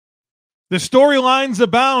The storylines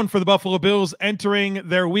abound for the Buffalo Bills entering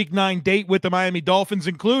their Week 9 date with the Miami Dolphins,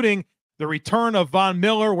 including the return of Von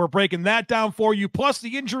Miller. We're breaking that down for you, plus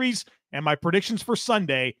the injuries and my predictions for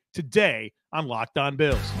Sunday today on Locked On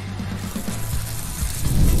Bills.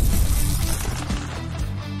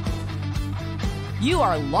 You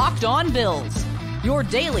are Locked On Bills, your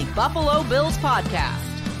daily Buffalo Bills podcast.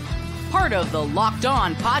 Part of the Locked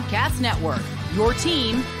On Podcast Network, your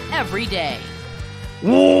team every day.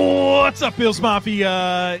 What's up, Bills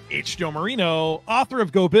Mafia? It's Joe Marino, author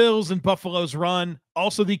of Go Bills and Buffalo's Run,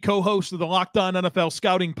 also the co-host of the Locked On NFL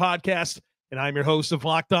Scouting Podcast, and I'm your host of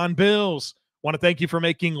Locked On Bills. Want to thank you for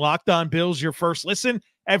making Locked On Bills your first listen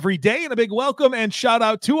every day, and a big welcome and shout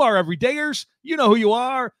out to our everydayers. You know who you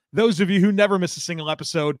are. Those of you who never miss a single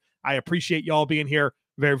episode, I appreciate y'all being here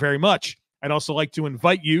very, very much. I'd also like to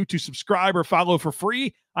invite you to subscribe or follow for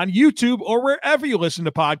free on YouTube or wherever you listen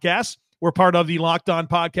to podcasts. We're part of the Locked On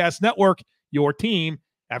Podcast Network, your team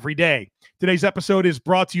every day. Today's episode is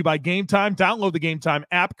brought to you by Game Time. Download the Game Time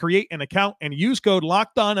app, create an account, and use code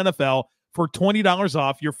LOCKEDONNFL for $20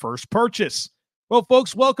 off your first purchase. Well,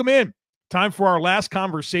 folks, welcome in. Time for our last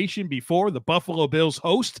conversation before the Buffalo Bills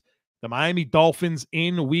host the Miami Dolphins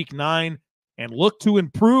in Week 9 and look to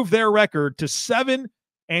improve their record to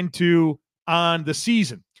 7-2 on the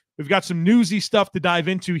season. We've got some newsy stuff to dive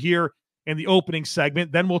into here in the opening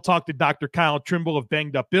segment. Then we'll talk to Dr. Kyle Trimble of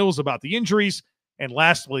Banged Up Bills about the injuries. And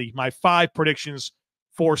lastly, my 5 predictions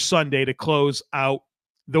for Sunday to close out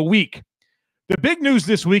the week. The big news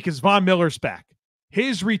this week is Von Miller's back.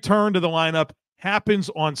 His return to the lineup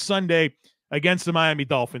happens on Sunday against the Miami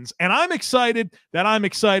Dolphins. And I'm excited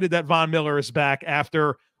that Von Miller is back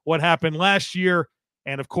after what happened last year.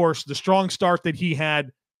 And of course, the strong start that he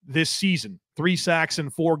had this season, 3 sacks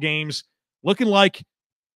in 4 games, looking like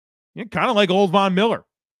kind of like old Von Miller,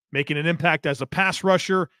 making an impact as a pass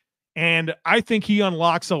rusher. And I think he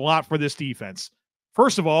unlocks a lot for this defense.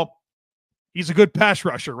 First of all, he's a good pass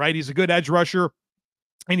rusher, right? He's a good edge rusher,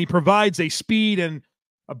 and he provides a speed and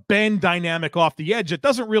a bend dynamic off the edge that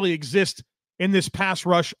doesn't really exist in this pass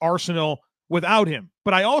rush arsenal without him.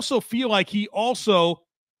 But I also feel like he also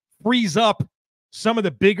frees up some of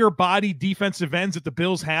the bigger body defensive ends that the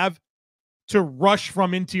Bills have to rush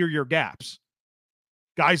from interior gaps.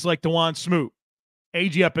 Guys like Dawon Smoot,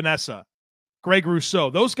 A.J. Epinesa, Gregory Rousseau,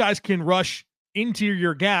 those guys can rush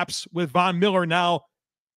interior gaps with Von Miller now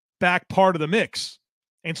back part of the mix.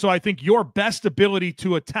 And so I think your best ability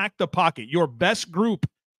to attack the pocket, your best group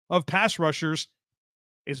of pass rushers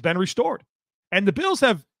has been restored. And the Bills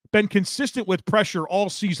have been consistent with pressure all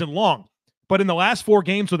season long. But in the last 4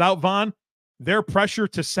 games without Von, their pressure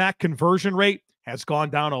to sack conversion rate has gone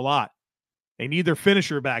down a lot. They need their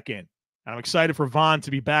finisher back in. I'm excited for Von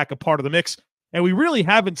to be back a part of the mix. And we really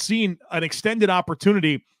haven't seen an extended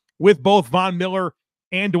opportunity with both Von Miller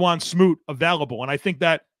and Dawon Smoot available. And I think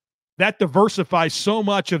that diversifies so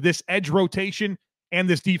much of this edge rotation and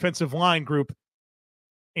this defensive line group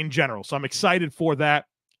in general. So I'm excited for that,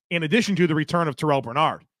 in addition to the return of Terrel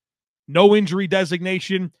Bernard. No injury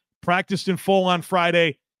designation, practiced in full on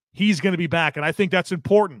Friday. He's going to be back, and I think that's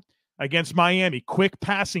important against Miami. Quick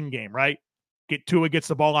passing game, right? Tua gets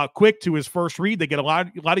the ball out quick to his first read. They get a lot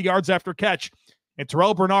of yards after catch. And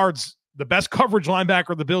Terrel Bernard's the best coverage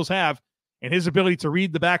linebacker the Bills have, and his ability to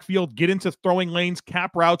read the backfield, get into throwing lanes,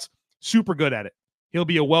 cap routes, super good at it. He'll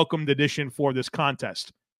be a welcomed addition for this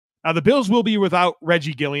contest. Now, the Bills will be without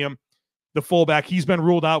Reggie Gilliam, the fullback. He's been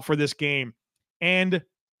ruled out for this game. And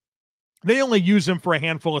they only use him for a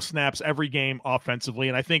handful of snaps every game offensively.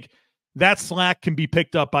 And I think that slack can be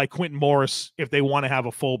picked up by Quentin Morris if they want to have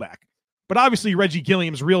a fullback. But obviously, Reggie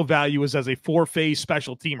Gilliam's real value is as a 4-phase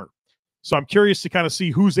special teamer. So I'm curious to kind of see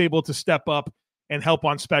who's able to step up and help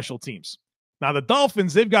on special teams. Now, the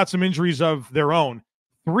Dolphins, they've got some injuries of their own.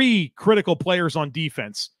 3 critical players on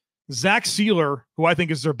defense. Zach Sealer, who I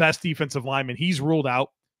think is their best defensive lineman, he's ruled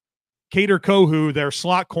out. Kader Kohou, their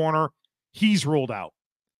slot corner, he's ruled out.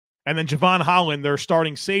 And then Javon Holland, their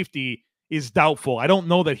starting safety, is doubtful. I don't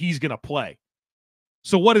know that he's going to play.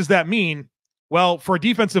 So what does that mean? Well, for a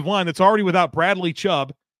defensive line that's already without Bradley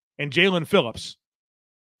Chubb and Jalen Phillips,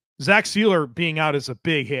 Zach Sealer being out is a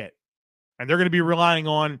big hit. And they're going to be relying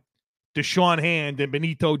on Deshaun Hand and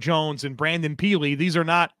Benito Jones and Brandon Peely. These are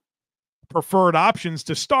not preferred options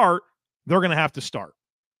to start. They're going to have to start.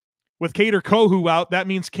 With Kader Kohou out, that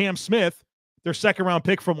means Cam Smith, their second-round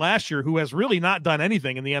pick from last year, who has really not done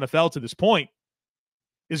anything in the NFL to this point,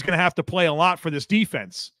 is going to have to play a lot for this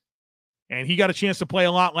defense. And he got a chance to play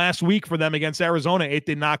a lot last week for them against Arizona. It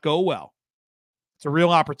did not go well. It's a real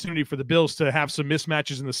opportunity for the Bills to have some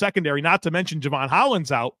mismatches in the secondary, not to mention Javon Holland's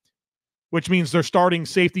out. which means their starting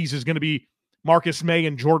safeties is going to be Marcus May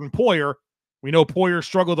and Jordan Poyer. We know Poyer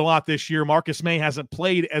struggled a lot this year. Marcus May hasn't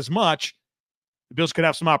played as much. The Bills could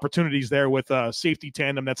have some opportunities there with a safety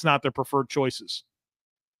tandem. That's not their preferred choices.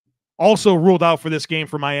 Also ruled out for this game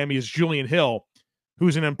for Miami is Julian Hill,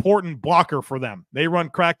 who's an important blocker for them. They run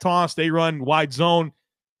crack toss. They run wide zone.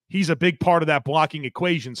 He's a big part of that blocking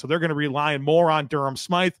equation, so they're going to rely more on Durham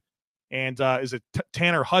Smythe. And is it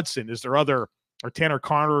Tanner Hudson is their other, or Tanner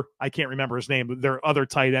Carter? I can't remember his name, but their other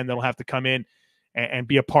tight end that'll have to come in and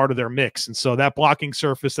be a part of their mix. And so that blocking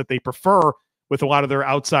surface that they prefer with a lot of their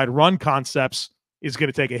outside run concepts is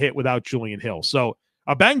going to take a hit without Julian Hill. So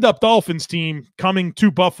a banged-up Dolphins team coming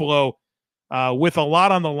to Buffalo with a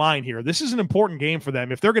lot on the line here. This is an important game for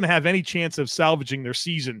them. If they're going to have any chance of salvaging their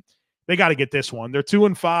season, they got to get this one. They're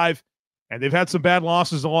 2-5, and they've had some bad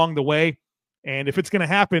losses along the way. And if it's going to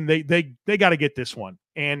happen, they got to get this one.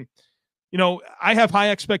 And, you know, I have high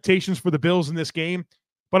expectations for the Bills in this game,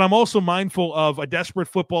 but I'm also mindful of a desperate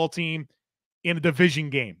football team in a division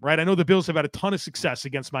game, right? I know the Bills have had a ton of success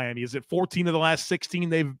against Miami. Is it 14 of the last 16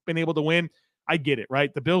 they've been able to win? I get it,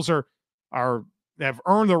 right? The Bills have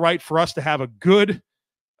earned the right for us to have a good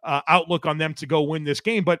outlook on them to go win this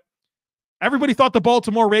game. But everybody thought the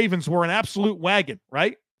Baltimore Ravens were an absolute wagon,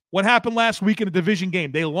 right? What happened last week in a division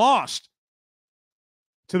game? They lost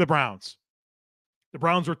to the Browns. The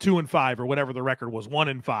Browns were 2-5 or whatever the record was,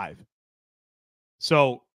 1-5.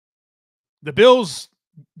 So the Bills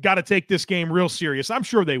got to take this game real serious. I'm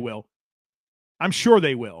sure they will.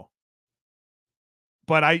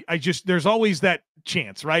 But I just, there's always that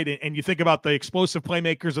chance, right? And you think about the explosive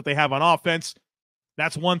playmakers that they have on offense.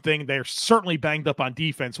 That's one thing. They're certainly banged up on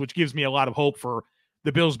defense, which gives me a lot of hope for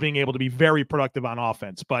the Bills being able to be very productive on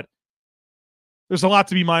offense. But there's a lot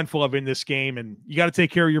to be mindful of in this game, and you got to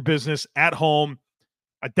take care of your business at home.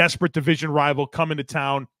 A desperate division rival coming to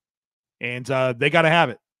town, and they got to have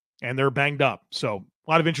it, and they're banged up. So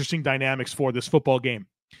a lot of interesting dynamics for this football game.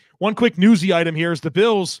 One quick newsy item here is the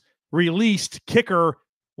Bills released kicker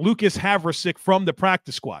Lucas Havrasik from the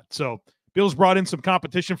practice squad. So Bills brought in some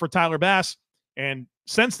competition for Tyler Bass, and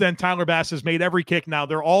since then, Tyler Bass has made every kick. Now,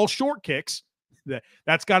 they're all short kicks.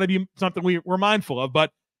 That's got to be something we're mindful of,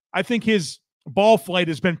 but I think his ball flight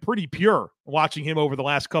has been pretty pure watching him over the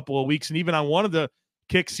last couple of weeks, and even on one of the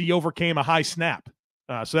kicks, he overcame a high snap.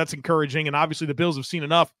 So that's encouraging, and obviously the Bills have seen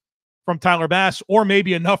enough from Tyler Bass, or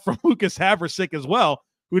maybe enough from Lucas Havrasik as well,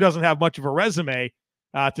 who doesn't have much of a resume,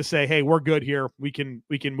 to say, hey, we're good here. We can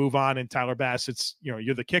move on. And Tyler Bass, it's, you know,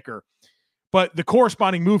 you're the kicker. But the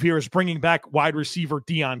corresponding move here is bringing back wide receiver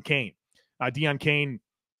Dion Kane. Dion Kane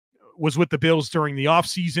was with the Bills during the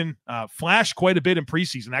offseason, flashed quite a bit in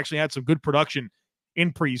preseason, actually had some good production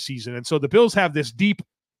in preseason. And so the Bills have this deep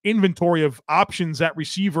inventory of options at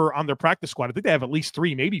receiver on their practice squad. I think they have at least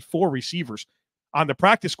 3, maybe 4 receivers on the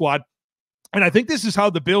practice squad. And I think this is how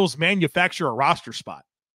the Bills manufacture a roster spot.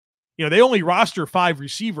 You know, they only roster 5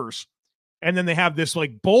 receivers, and then they have this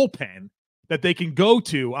like bullpen that they can go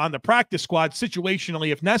to on the practice squad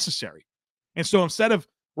situationally if necessary. And so instead of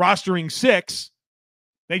rostering 6,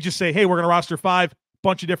 they just say, hey, we're going to roster 5,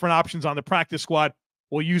 bunch of different options on the practice squad.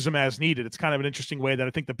 We'll use them as needed. It's kind of an interesting way that I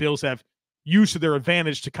think the Bills have used to their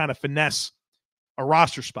advantage to kind of finesse a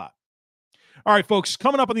roster spot. All right, folks,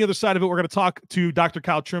 coming up on the other side of it, we're going to talk to Dr.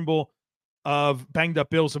 Kyle Trimble of Banged Up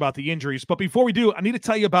Bills about the injuries. But before we do, I need to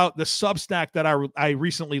tell you about the Substack that I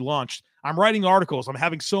recently launched. I'm writing articles. I'm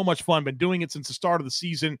having so much fun. Been doing it since the start of the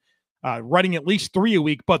season, writing at least 3 a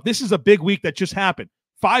week. But this is a big week that just happened.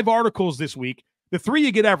 5 articles this week. The 3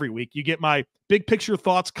 you get every week. You get my big picture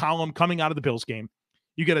thoughts column coming out of the Bills game.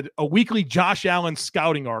 You get a weekly Josh Allen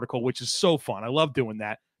scouting article, which is so fun. I love doing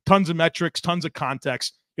that. Tons of metrics, tons of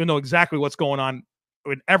context. You'll know exactly what's going on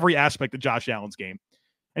in every aspect of Josh Allen's game.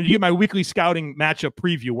 And you get my weekly scouting matchup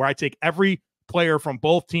preview where I take every player from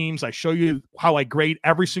both teams. I show you how I grade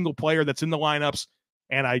every single player that's in the lineups.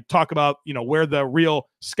 And I talk about, you know, where the real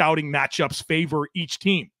scouting matchups favor each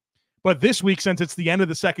team. But this week, since it's the end of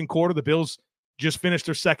the second quarter, the Bills just finished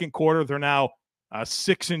their second quarter. They're now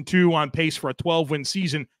 6-2 on pace for a 12-win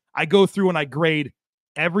season. I go through and I grade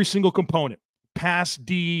every single component: pass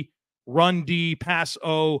D, pass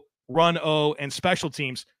O, run O, and special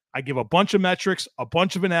teams. I give a bunch of metrics, a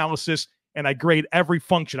bunch of analysis, and I grade every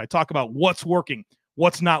function. I talk about what's working,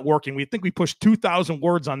 what's not working. We think we pushed 2,000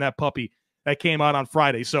 words on that puppy that came out on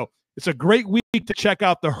Friday. So it's a great week to check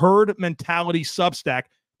out the Herd Mentality Substack.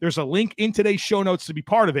 There's a link in today's show notes to be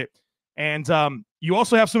part of it. And you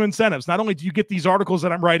also have some incentives. Not only do you get these articles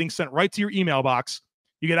that I'm writing sent right to your email box,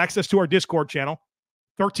 you get access to our Discord channel.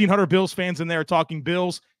 1,300 Bills fans in there talking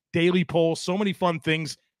Bills, daily polls, so many fun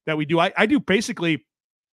things that we do. I do basically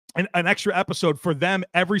an extra episode for them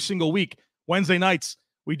every single week. Wednesday nights,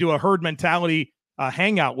 we do a herd mentality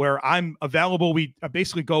hangout where I'm available. We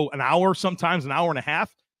basically go an hour, sometimes an hour and a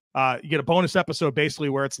half. You get a bonus episode basically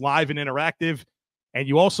where it's live and interactive. And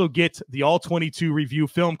you also get the all 22 review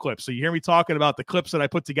film clips. So you hear me talking about the clips that I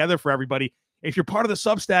put together for everybody. If you're part of the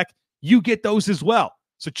Substack, you get those as well.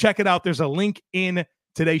 So check it out. There's a link in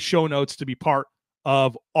today's show notes to be part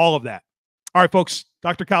of all of that. All right, folks,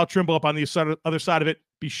 Dr. Kyle Trimble up on the other side of it.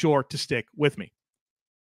 Be sure to stick with me.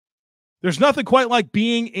 There's nothing quite like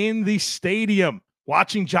being in the stadium,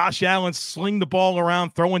 watching Josh Allen sling the ball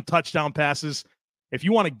around, throwing touchdown passes. If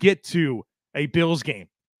you want to get to a Bills game,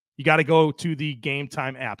 you got to go to the Game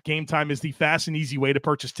Time app. Game Time is the fast and easy way to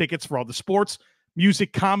purchase tickets for all the sports,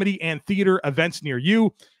 music, comedy, and theater events near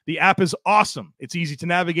you. The app is awesome. It's easy to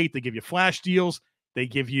navigate. They give you flash deals. They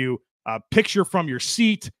give you a picture from your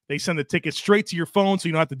seat. They send the ticket straight to your phone so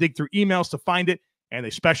you don't have to dig through emails to find it. And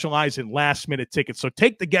they specialize in last-minute tickets. So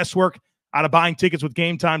take the guesswork out of buying tickets with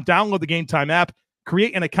Game Time. Download the Game Time app,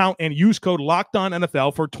 create an account, and use code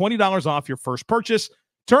LOCKEDONNFL for $20 off your first purchase.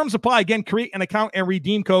 Terms apply. Again, create an account and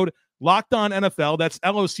redeem code LOCKEDONNFL. That's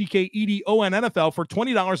LOCKEDON NFL for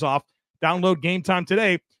 $20 off. Download Game Time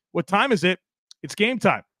today. What time is it? It's game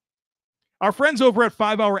time. Our friends over at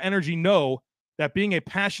 5 Hour Energy know that being a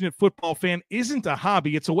passionate football fan isn't a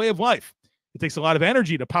hobby, it's a way of life. It takes a lot of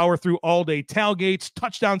energy to power through all-day tailgates,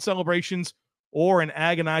 touchdown celebrations, or an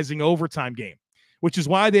agonizing overtime game, which is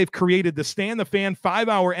why they've created the Stan the Fan 5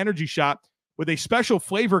 Hour Energy Shot with a special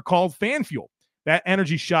flavor called Fan Fuel. That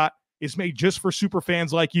energy shot is made just for super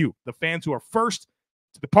fans like you, the fans who are first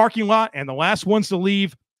to the parking lot and the last ones to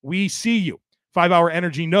leave. We see you. 5 Hour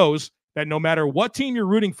Energy knows that no matter what team you're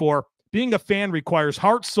rooting for, being a fan requires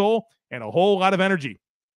heart, soul, and a whole lot of energy.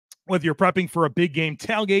 Whether you're prepping for a big game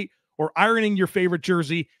tailgate or ironing your favorite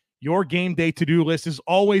jersey, your game day to-do list is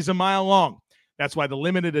always a mile long. That's why the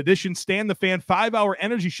limited edition Stan the Fan 5 Hour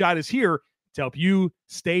Energy Shot is here to help you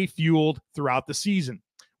stay fueled throughout the season.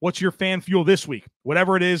 What's your fan fuel this week?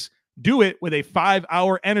 Whatever it is, do it with a 5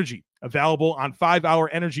 Hour Energy. Available on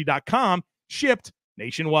 5hourenergy.com, shipped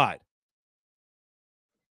nationwide.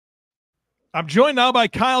 I'm joined now by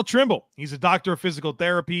Kyle Trimble. He's a doctor of physical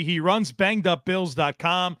therapy. He runs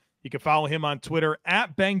bangedupbills.com. You can follow him on Twitter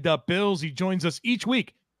at bangedupbills. He joins us each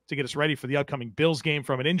week to get us ready for the upcoming Bills game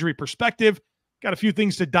from an injury perspective. Got a few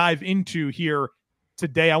things to dive into here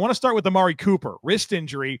today. I want to start with Amari Cooper, wrist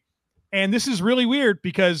injury. And this is really weird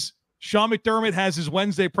because Sean McDermott has his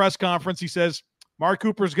Wednesday press conference. He says, Amari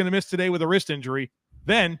Cooper is going to miss today with a wrist injury.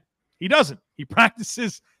 Then he doesn't. He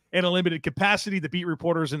practices in a limited capacity. The beat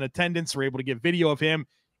reporters in attendance were able to get video of him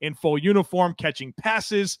in full uniform catching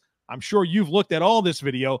passes. I'm sure you've looked at all this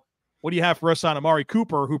video. What do you have for us on Amari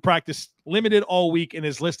Cooper, who practiced limited all week and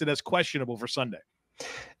is listed as questionable for Sunday?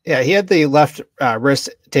 Yeah, he had the left wrist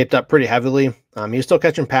taped up pretty heavily. He was still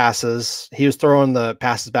catching passes. He was throwing the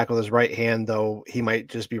passes back with his right hand, though he might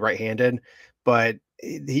just be right-handed. But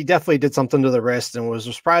he definitely did something to the wrist, and what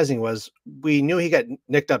was surprising was we knew he got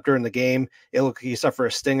nicked up during the game. It looked like he suffered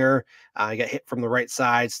a stinger. He got hit from the right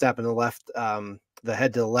side, stepping the left, the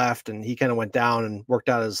head to the left, and he kind of went down and worked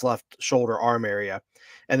out his left shoulder arm area.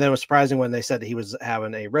 And then it was surprising when they said that he was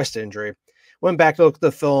having a wrist injury. Went back to look at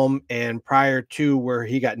the film, and prior to where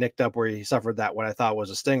he got nicked up, where he suffered that what I thought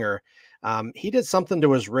was a stinger, he did something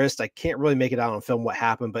to his wrist. I can't really make it out on film what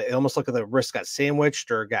happened, but it almost looked like the wrist got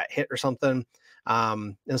sandwiched or got hit or something.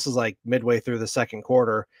 This is like midway through the second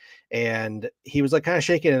quarter, and he was like kind of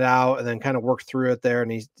shaking it out and then kind of worked through it there,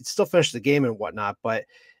 and he still finished the game and whatnot. But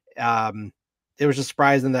it was just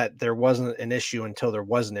surprising that there wasn't an issue until there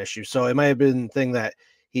was an issue. So it might have been the thing that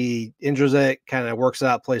he injures it, kind of works it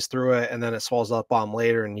out, plays through it, and then it swells up on him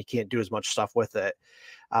later, and he can't do as much stuff with it.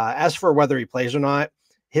 As for whether he plays or not,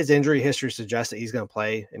 his injury history suggests that he's going to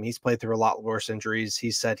play. I mean, he's played through a lot worse injuries.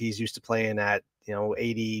 He said he's used to playing at,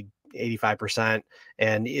 80, 85%,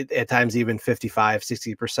 and at times even 55,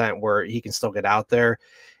 60%, where he can still get out there.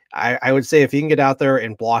 I would say if he can get out there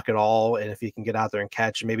and block it all, and if he can get out there and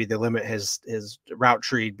catch, maybe they limit his route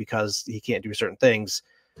tree because he can't do certain things.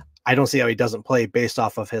 I don't see how he doesn't play based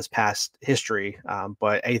off of his past history,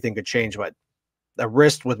 but anything could change. But the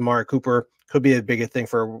wrist with Amari Cooper could be a bigger thing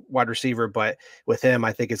for a wide receiver, but with him,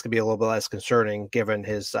 I think it's going to be a little bit less concerning given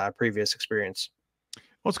his previous experience.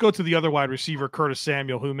 Let's go to the other wide receiver, Curtis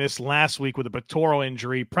Samuel, who missed last week with a pectoral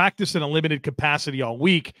injury, practiced in a limited capacity all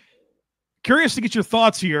week. Curious to get your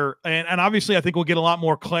thoughts here, and obviously I think we'll get a lot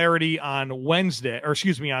more clarity on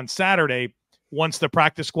on Saturday once the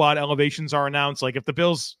practice squad elevations are announced. Like if the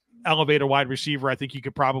Bills elevate a wide receiver, I think you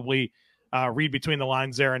could probably read between the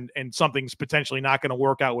lines there, and something's potentially not going to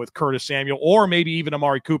work out with Curtis Samuel or maybe even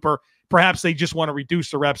Amari Cooper. Perhaps they just want to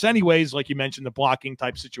reduce the reps anyways, like you mentioned, the blocking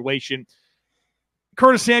type situation.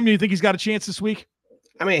 Curtis Samuel, you think he's got a chance this week?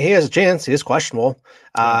 I mean, he has a chance. He is questionable.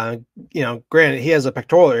 Granted, he has a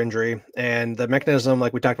pectoral injury, and the mechanism,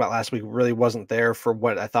 like we talked about last week, really wasn't there for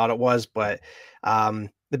what I thought it was. But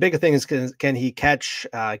the bigger thing is, can he catch?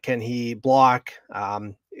 Can he block?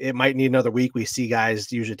 It might need another week. We see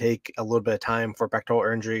guys usually take a little bit of time for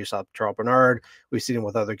pectoral injury. You saw Terrel Bernard. We've seen him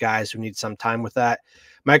with other guys who need some time with that.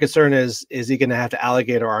 My concern is he going to have to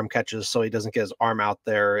alligator arm catches so he doesn't get his arm out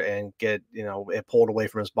there and get, it pulled away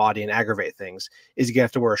from his body and aggravate things? Is he going to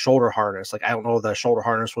have to wear a shoulder harness? Like, I don't know if the shoulder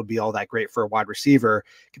harness would be all that great for a wide receiver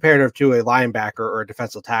comparative to a linebacker or a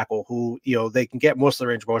defensive tackle who, they can get most of the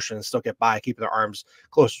range of motion and still get by keeping their arms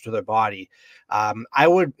closer to their body. I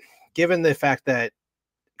would, given the fact that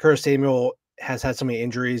Curtis Samuel has had so many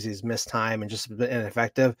injuries, he's missed time and just been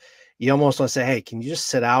ineffective, you almost want to say, hey, can you just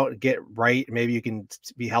sit out, get right? Maybe you can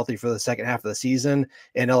be healthy for the second half of the season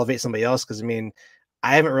and elevate somebody else. Because,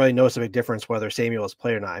 I haven't really noticed a big difference whether Samuel has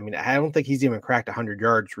played or not. I don't think he's even cracked 100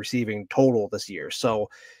 yards receiving total this year. So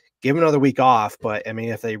give him another week off. But,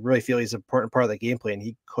 if they really feel he's an important part of the game plan,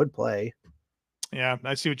 he could play. Yeah,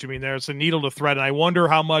 I see what you mean there. It's a needle to thread. And I wonder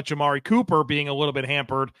how much Amari Cooper being a little bit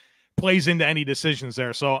hampered plays into any decisions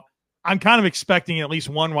there. So I'm kind of expecting at least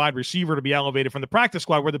one wide receiver to be elevated from the practice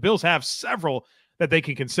squad, where the Bills have several that they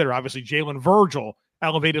can consider. Obviously, Jalen Virgil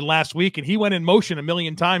elevated last week, and he went in motion a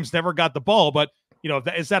million times, never got the ball. But,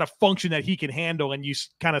 is that a function that he can handle? And you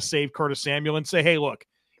kind of save Curtis Samuel and say, hey, look,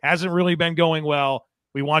 hasn't really been going well.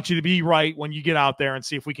 We want you to be right when you get out there and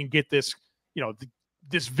see if we can get this,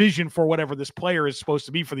 this vision for whatever this player is supposed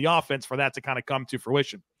to be for the offense, for that to kind of come to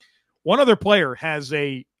fruition. One other player has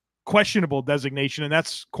a questionable designation, and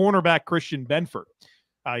that's cornerback Christian Benford.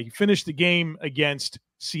 He finished the game against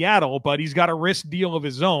Seattle, but he's got a wrist deal of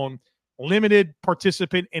his own. Limited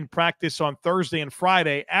participant in practice on Thursday and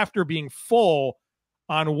Friday after being full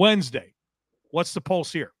on Wednesday. What's the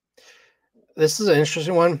pulse here? This is an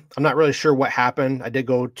interesting one. I'm not really sure what happened. I did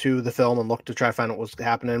go to the film and look to try to find out what was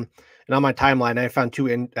happening. And on my timeline, I found two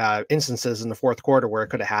instances in the fourth quarter where it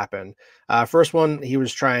could have happened. First one, he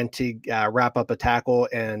was trying to wrap up a tackle,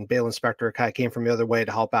 and Balen Spector kind of came from the other way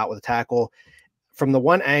to help out with the tackle. From the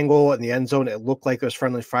one angle in the end zone, it looked like there was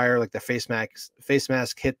friendly fire, like the face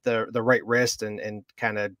mask hit the right wrist and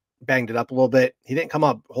kind of banged it up a little bit. He didn't come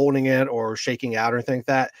up holding it or shaking out or anything like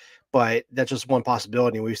that, but that's just one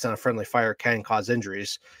possibility. We've seen a friendly fire can cause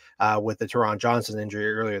injuries with the Taron Johnson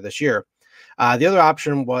injury earlier this year. The other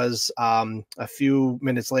option was a few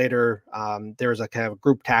minutes later, there was a kind of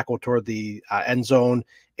group tackle toward the end zone,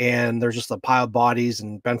 and there's just a pile of bodies,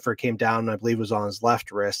 and Benford came down, I believe it was on his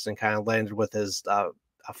left wrist, and kind of landed with his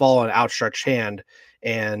fallen outstretched hand.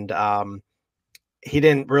 And he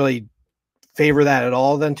didn't really favor that at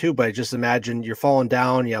all then too, but just imagine you're falling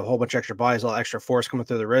down, you have a whole bunch of extra bodies, all extra force coming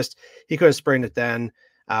through the wrist. He could have sprained it then.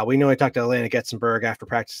 We know he talked to Atlanta Getzenberg after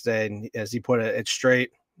practice today, and as he put it, it's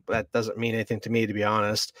straight. That doesn't mean anything to me, to be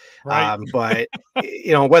honest. Right. But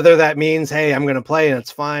whether that means, hey, I'm going to play and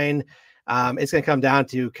it's fine. It's going to come down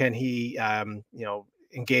to, can he,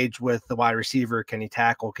 engage with the wide receiver? Can he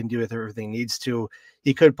tackle? Can do with everything he needs to?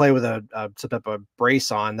 He could play with some type of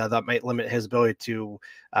brace on that might limit his ability to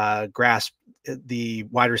grasp the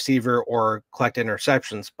wide receiver or collect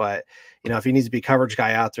interceptions. But, if he needs to be coverage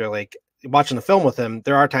guy out there, like watching the film with him,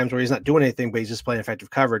 there are times where he's not doing anything, but he's just playing effective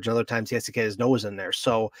coverage. And other times he has to get his nose in there.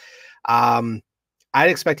 So I'd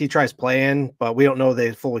expect he tries playing, but we don't know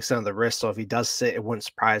the full extent of the risk. So if he does sit, it wouldn't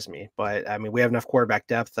surprise me. But we have enough quarterback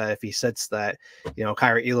depth that if he sits, that,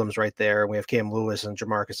 Kyrie Elam's right there, and we have Cam Lewis and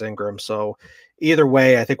Jamarcus Ingram. So either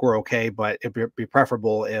way, I think we're okay, but it'd be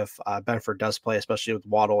preferable if Benford does play, especially with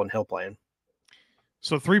Waddle and Hill playing.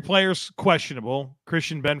 So 3 players questionable: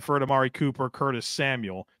 Christian Benford, Amari Cooper, Curtis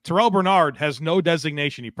Samuel. Terrel Bernard has no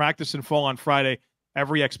designation. He practiced in full on Friday.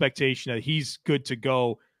 Every expectation that he's good to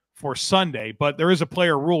go for Sunday, but there is a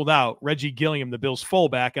player ruled out, Reggie Gilliam, the Bills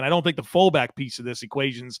fullback, and I don't think the fullback piece of this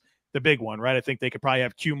equation's the big one, right? I think they could probably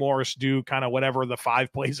have Q Morris do kind of whatever the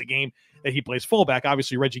 5 plays a game that he plays fullback.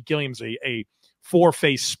 Obviously, Reggie Gilliam's a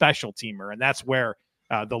 4-face special teamer, and that's where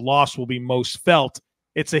the loss will be most felt.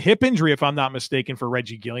 It's a hip injury, if I'm not mistaken, for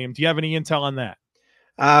Reggie Gilliam. Do you have any intel on that?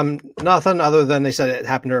 Nothing other than they said it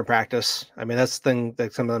happened during practice. I mean, that's the thing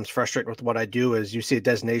that sometimes frustrating with what I do is you see a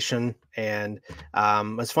designation, and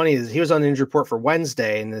what's funny is he was on the injury report for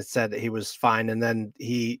Wednesday, and it said that he was fine, and then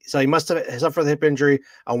he must have suffered the hip injury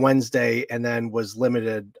on Wednesday, and then was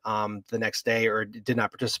limited the next day or did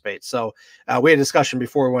not participate. So we had a discussion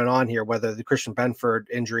before we went on here whether the Christian Benford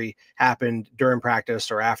injury happened during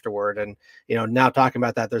practice or afterward, and now talking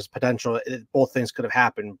about that, there's potential both things could have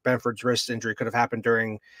happened. Benford's wrist injury could have happened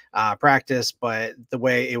during practice, but the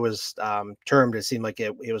way it was termed, it seemed like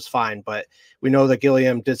it was fine. But we know that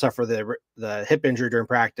Gilliam did suffer the hip injury during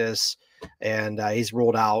practice, and he's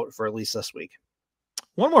ruled out for at least this week.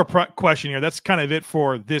 One more question here. That's kind of it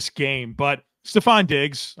for this game. But Stephon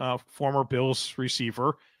Diggs, former Bills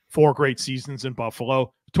receiver, 4 great seasons in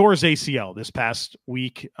Buffalo, tore his ACL this past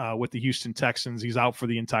week with the Houston Texans. He's out for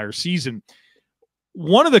the entire season.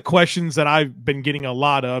 One of the questions that I've been getting a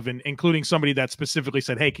lot of, and including somebody that specifically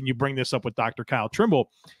said, hey, can you bring this up with Dr. Kyle Trimble,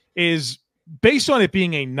 is based on it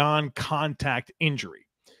being a non-contact injury.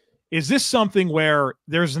 Is this something where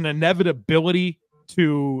there's an inevitability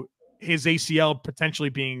to his ACL potentially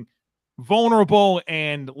being vulnerable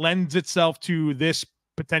and lends itself to this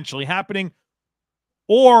potentially happening?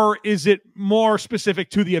 Or is it more specific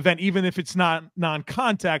to the event? Even if it's not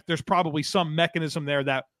non-contact, there's probably some mechanism there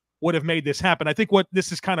that would have made this happen. I think what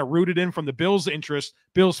this is kind of rooted in from the Bills' interest,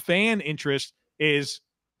 Bills fan interest, is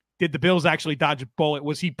did the Bills actually dodge a bullet?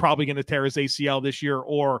 Was he probably going to tear his ACL this year,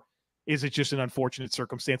 or is it just an unfortunate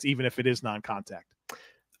circumstance, even if it is non-contact?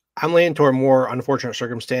 I'm leaning toward more unfortunate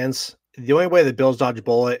circumstance. The only way the Bills dodge a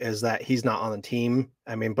bullet is that he's not on the team.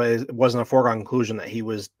 I mean, but it wasn't a foregone conclusion that he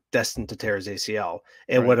was destined to tear his ACL.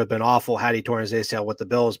 It would have been awful had he torn his ACL with the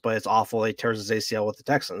Bills, but it's awful he tears his ACL with the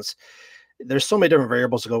Texans. There's so many different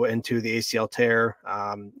variables to go into the ACL tear.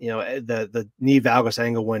 The knee valgus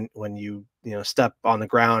angle when you step on the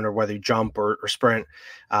ground, or whether you jump or sprint.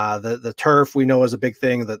 The turf we know is a big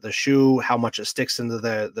thing. That the shoe, how much it sticks into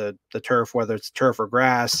the turf, whether it's turf or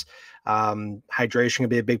grass. Hydration can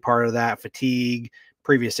be a big part of that. Fatigue,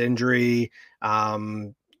 previous injury.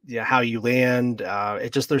 How you land.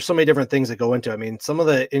 There's so many different things that go into it. I mean, some of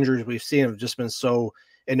the injuries we've seen have just been so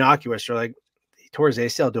innocuous. You're like, tore his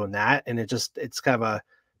ACL doing that, and it's kind of a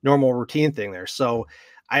normal routine thing there. So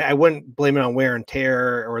I wouldn't blame it on wear and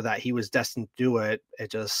tear or that he was destined to do it.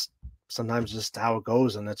 It just sometimes just how it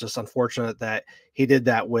goes, and it's just unfortunate that he did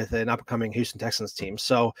that with an upcoming Houston Texans team.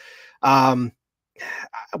 So one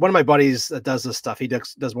of my buddies that does this stuff, he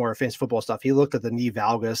does more fantasy football stuff. He looked at the knee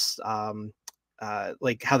valgus,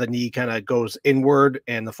 like how the knee kind of goes inward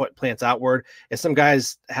and the foot plants outward. And some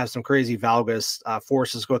guys have some crazy valgus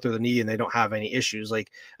forces go through the knee and they don't have any issues.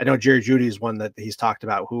 Like I know Jerry Jeudy is one that he's talked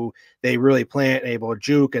about, who they really plant and able to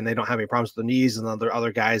juke and they don't have any problems with the knees. And then there are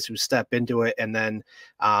other guys who step into it and then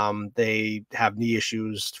they have knee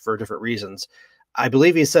issues for different reasons. I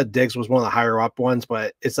believe he said Diggs was one of the higher up ones,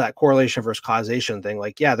 but it's that correlation versus causation thing.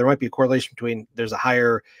 Like, yeah, there might be a correlation between there's a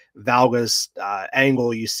higher valgus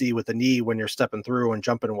angle you see with the knee when you're stepping through and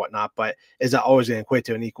jumping and whatnot, but is that always going to equate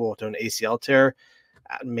to an equal to an ACL tear?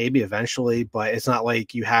 Maybe eventually, but it's not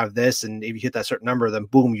like you have this and if you hit that certain number, then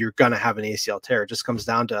boom, you're going to have an ACL tear. It just comes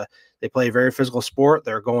down to they play a very physical sport.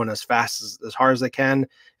 They're going as fast as hard as they can.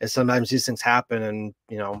 And sometimes these things happen. And,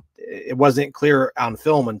 it wasn't clear on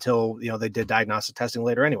film until, they did diagnostic testing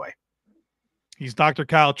later anyway. He's Dr.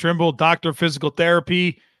 Kyle Trimble, Doctor of Physical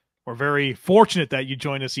Therapy. We're very fortunate that you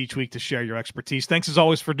join us each week to share your expertise. Thanks as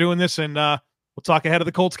always for doing this. And we'll talk ahead of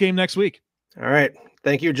the Colts game next week. All right.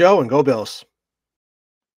 Thank you, Joe, and go Bills.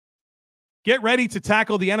 Get ready to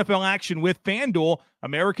tackle the NFL action with FanDuel,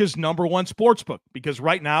 America's #1 sportsbook, because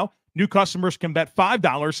right now, new customers can bet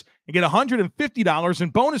 $5 and get $150 in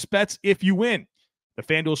bonus bets if you win. The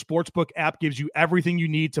FanDuel Sportsbook app gives you everything you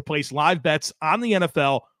need to place live bets on the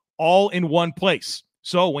NFL all in one place.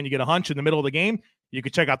 So when you get a hunch in the middle of the game, you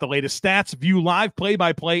can check out the latest stats, view live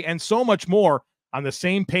play-by-play, and so much more on the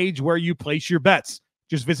same page where you place your bets.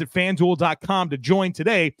 Just visit FanDuel.com to join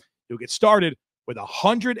today. You'll get started with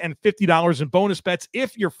 $150 in bonus bets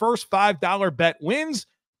if your first $5 bet wins.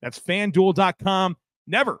 That's FanDuel.com.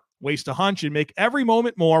 Never waste a hunch and make every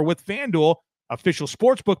moment more with FanDuel, official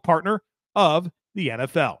sportsbook partner of the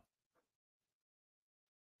NFL.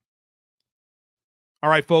 All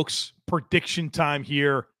right, folks, prediction time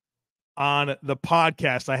here on the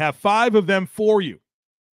podcast. I have 5 of them for you.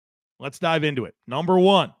 Let's dive into it. Number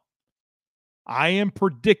 1, I am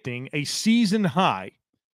predicting a season high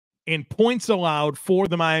in points allowed for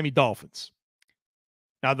the Miami Dolphins.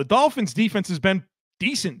 Now, the Dolphins defense has been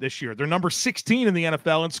decent this year. They're number 16 in the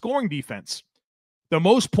NFL in scoring defense. The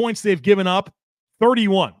most points they've given up,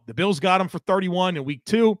 31. The Bills got him for 31 in week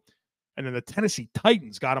 2, and then the Tennessee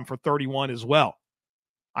Titans got him for 31 as well.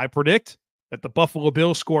 I predict that the Buffalo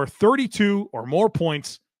Bills score 32 or more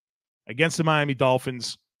points against the Miami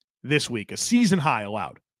Dolphins this week, a season high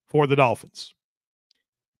allowed for the Dolphins.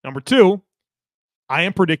 Number 2, I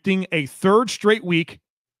am predicting a third straight week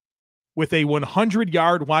with a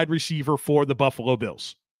 100-yard wide receiver for the Buffalo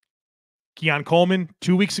Bills. Keon Coleman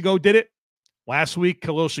 2 weeks ago did it. Last week,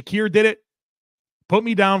 Khalil Shakir did it. Put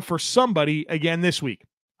me down for somebody again this week.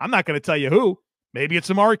 I'm not going to tell you who. Maybe it's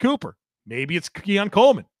Amari Cooper. Maybe it's Keon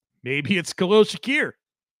Coleman. Maybe it's Khalil Shakir.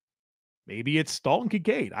 Maybe it's Dalton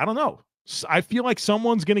Kincaid. I don't know. I feel like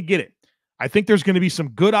someone's going to get it. I think there's going to be some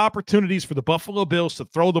good opportunities for the Buffalo Bills to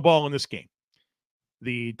throw the ball in this game.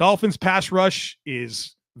 The Dolphins' pass rush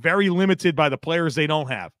is very limited by the players they don't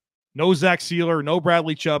have. No Zach Sealer, no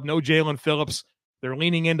Bradley Chubb, no Jalen Phillips. They're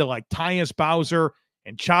leaning into like Tyus Bowser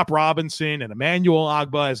and Chop Robinson and Emmanuel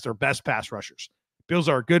Ogbah as their best pass rushers. Bills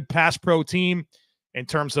are a good pass pro team in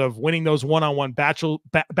terms of winning those one-on-one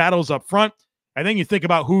battles up front. And then you think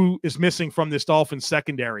about who is missing from this Dolphins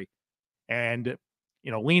secondary and,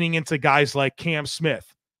 leaning into guys like Cam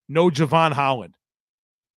Smith, no Javon Holland.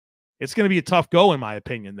 It's going to be a tough go, in my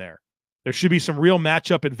opinion, there. There should be some real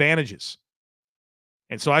matchup advantages.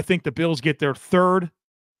 And so I think the Bills get their third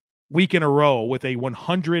week in a row with a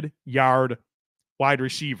 100-yard wide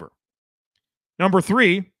receiver. Number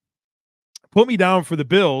 3, put me down for the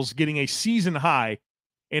Bills getting a season high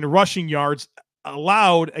in rushing yards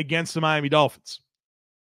allowed against the Miami Dolphins.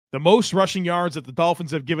 The most rushing yards that the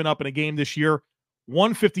Dolphins have given up in a game this year,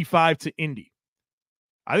 155 to Indy.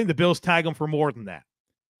 I think the Bills tag them for more than that.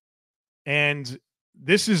 And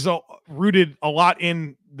this is rooted a lot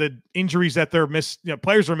in the injuries that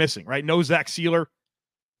players are missing, right? No Zach Sealer.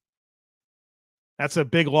 That's a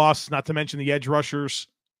big loss, not to mention the edge rushers.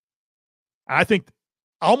 I think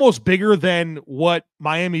almost bigger than what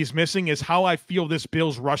Miami's missing is how I feel this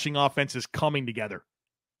Bills rushing offense is coming together.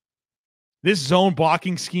 This zone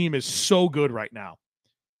blocking scheme is so good right now.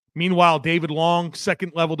 Meanwhile, David Long,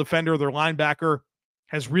 second-level defender, their linebacker,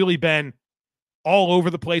 has really been all over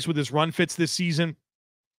the place with his run fits this season.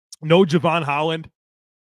 No Javon Holland.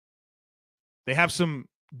 They have some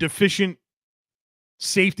deficient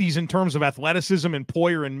safeties in terms of athleticism in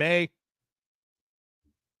Poyer and May.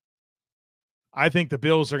 I think the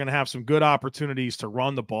Bills are going to have some good opportunities to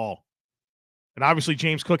run the ball. And obviously,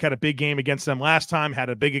 James Cook had a big game against them last time, had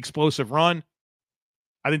a big explosive run.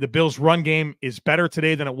 I think the Bills' run game is better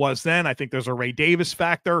today than it was then. I think there's a Ray Davis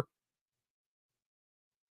factor.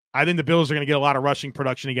 I think the Bills are going to get a lot of rushing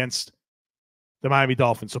production against the Miami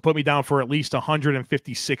Dolphins. So put me down for at least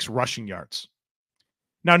 156 rushing yards.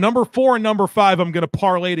 Now, number 4 and number 5, I'm going to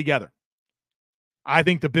parlay together. I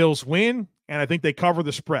think the Bills win, and I think they cover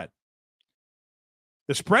the spread.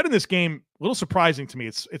 The spread in this game, a little surprising to me.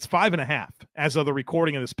 It's 5.5 as of the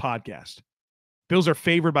recording of this podcast. Bills are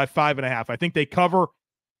favored by 5.5. I think they cover,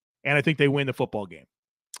 and I think they win the football game.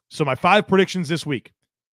 So my 5 predictions this week.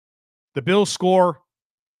 The Bills score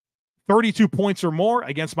 32 points or more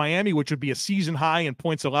against Miami, which would be a season high in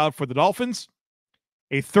points allowed for the Dolphins.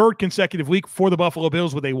 A third consecutive week for the Buffalo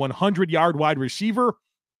Bills with a 100-yard wide receiver.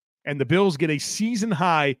 And the Bills get a season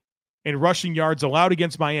high in rushing yards allowed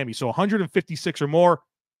against Miami. So 156 or more.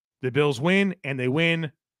 The Bills win, and they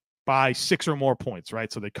win by 6 or more points,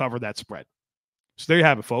 right? So they cover that spread. So there you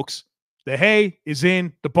have it, folks. The hay is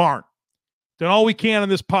in the barn. Done all we can on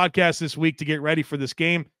this podcast this week to get ready for this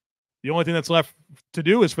game. The only thing that's left to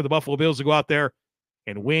do is for the Buffalo Bills to go out there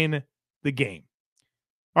and win the game.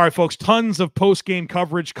 All right, folks, tons of post-game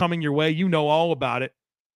coverage coming your way. You know all about it.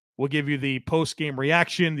 We'll give you the post-game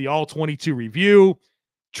reaction, the All-22 review.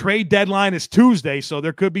 Trade deadline is Tuesday, so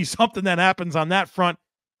there could be something that happens on that front.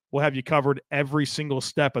 We'll have you covered every single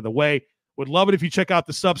step of the way. Would love it if you check out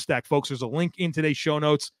the Substack, folks. There's a link in today's show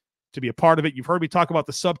notes to be a part of it. You've heard me talk about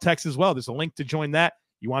the subtext as well. There's a link to join that.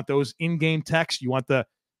 You want those in-game texts. You want the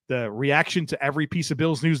reaction to every piece of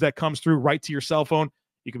Bills news that comes through right to your cell phone.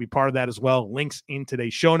 You can be part of that as well. Links in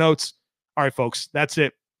today's show notes. All right, folks, that's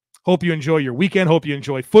it. Hope you enjoy your weekend. Hope you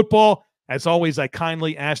enjoy football. As always, I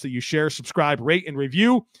kindly ask that you share, subscribe, rate, and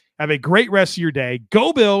review. Have a great rest of your day.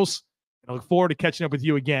 Go Bills. I look forward to catching up with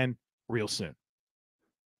you again real soon.